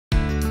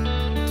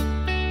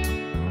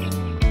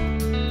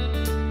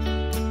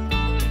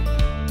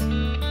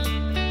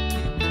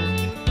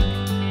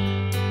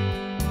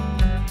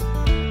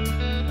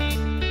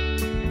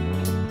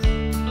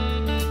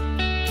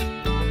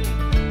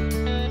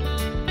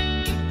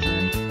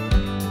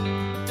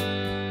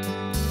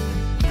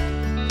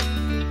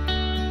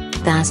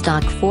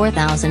Bastak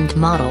 4000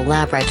 model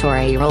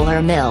laboratory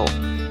roller mill.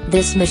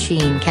 This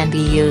machine can be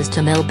used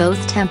to mill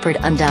both tempered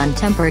and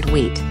untempered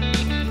wheat.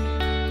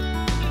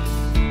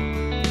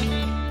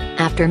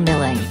 After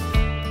milling,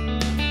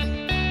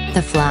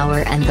 the flour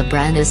and the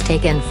bran is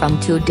taken from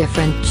two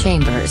different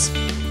chambers.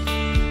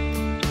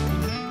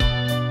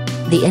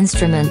 The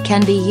instrument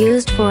can be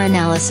used for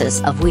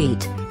analysis of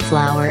wheat,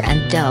 flour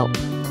and dough.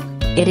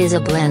 It is a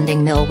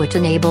blending mill which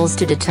enables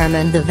to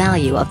determine the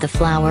value of the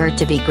flour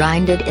to be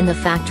grinded in the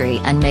factory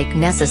and make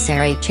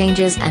necessary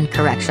changes and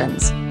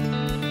corrections.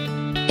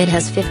 It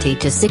has 50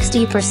 to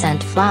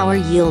 60% flour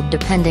yield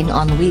depending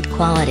on wheat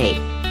quality.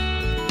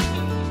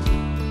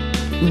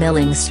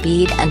 Milling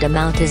speed and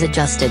amount is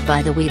adjusted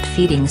by the wheat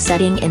feeding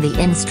setting in the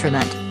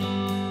instrument.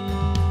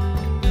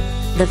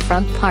 The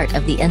front part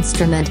of the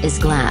instrument is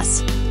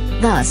glass.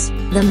 Thus,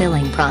 the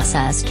milling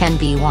process can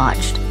be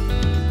watched.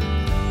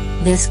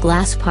 This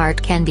glass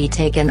part can be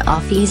taken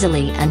off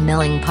easily and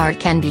milling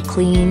part can be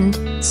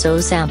cleaned, so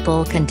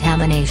sample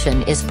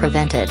contamination is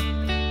prevented.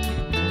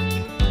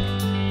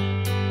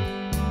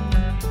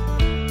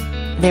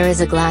 There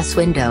is a glass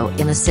window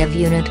in the sieve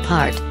unit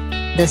part.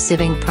 The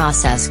sieving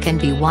process can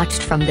be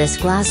watched from this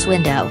glass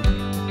window.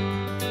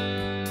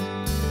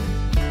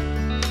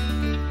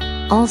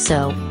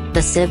 Also,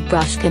 the sieve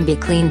brush can be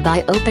cleaned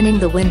by opening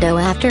the window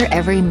after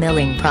every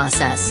milling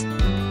process.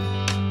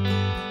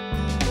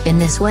 In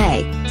this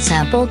way,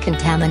 sample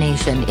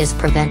contamination is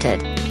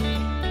prevented.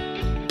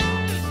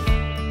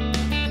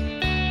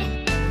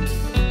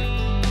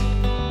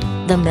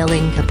 The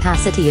milling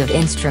capacity of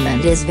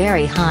instrument is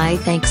very high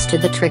thanks to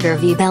the trigger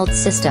V-belt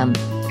system.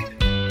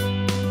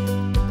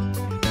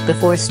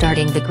 Before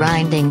starting the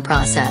grinding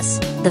process,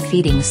 the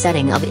feeding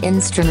setting of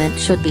instrument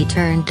should be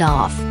turned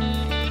off.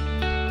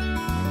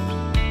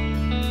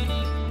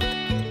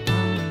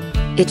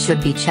 It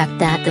should be checked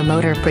that the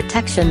motor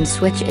protection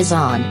switch is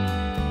on.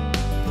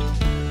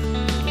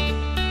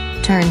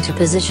 Turn to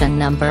position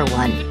number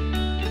 1.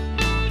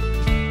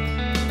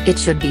 It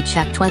should be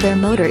checked whether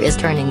motor is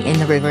turning in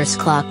the reverse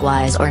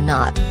clockwise or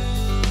not.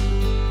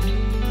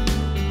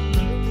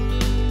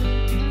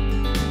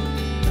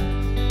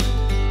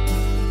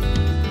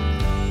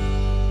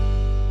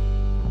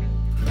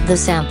 The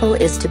sample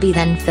is to be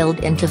then filled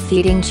into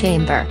feeding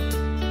chamber.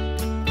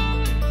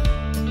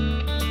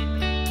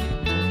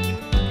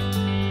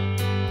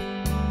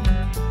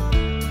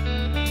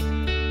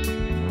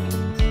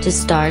 To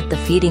start the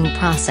feeding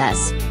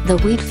process, the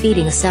wheat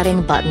feeding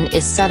setting button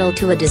is settled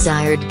to a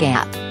desired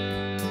gap.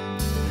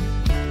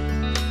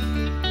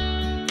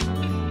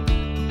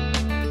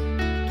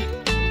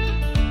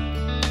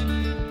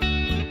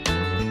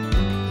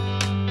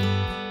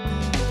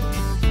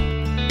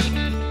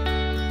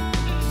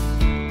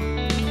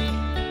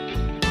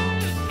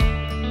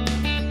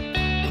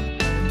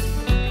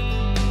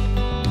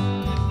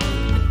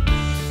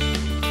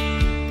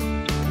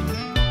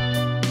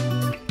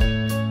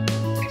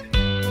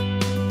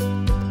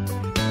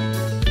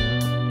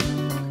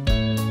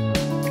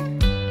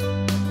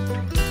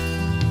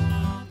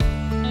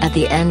 At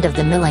the end of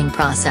the milling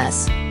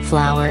process,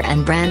 flour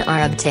and bran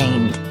are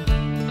obtained.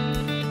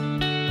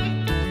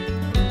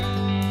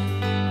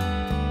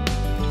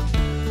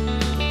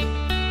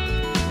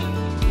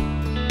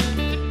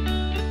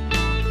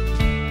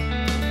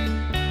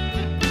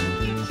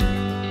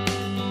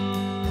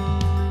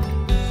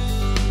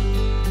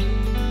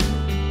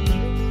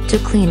 To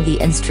clean the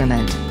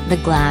instrument, the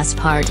glass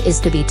part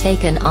is to be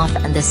taken off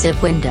and the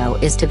sieve window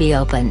is to be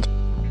opened.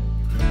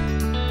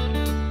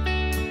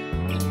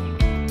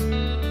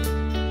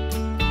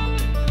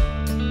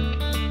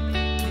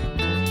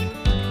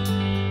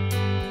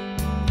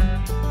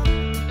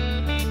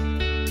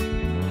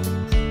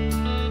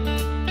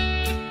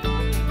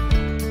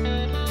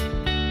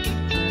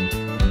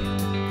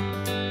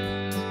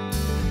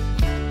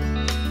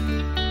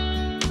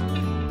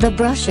 The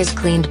brush is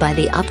cleaned by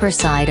the upper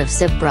side of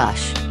sieve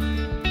brush.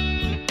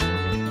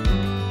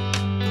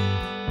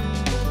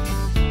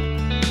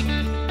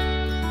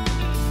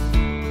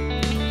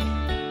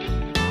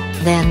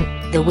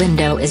 Then, the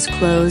window is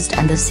closed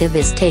and the sieve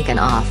is taken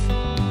off.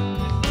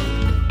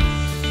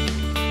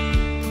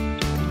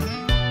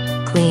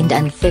 Cleaned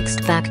and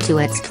fixed back to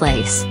its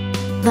place.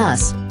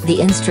 Thus, the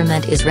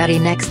instrument is ready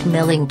next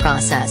milling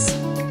process.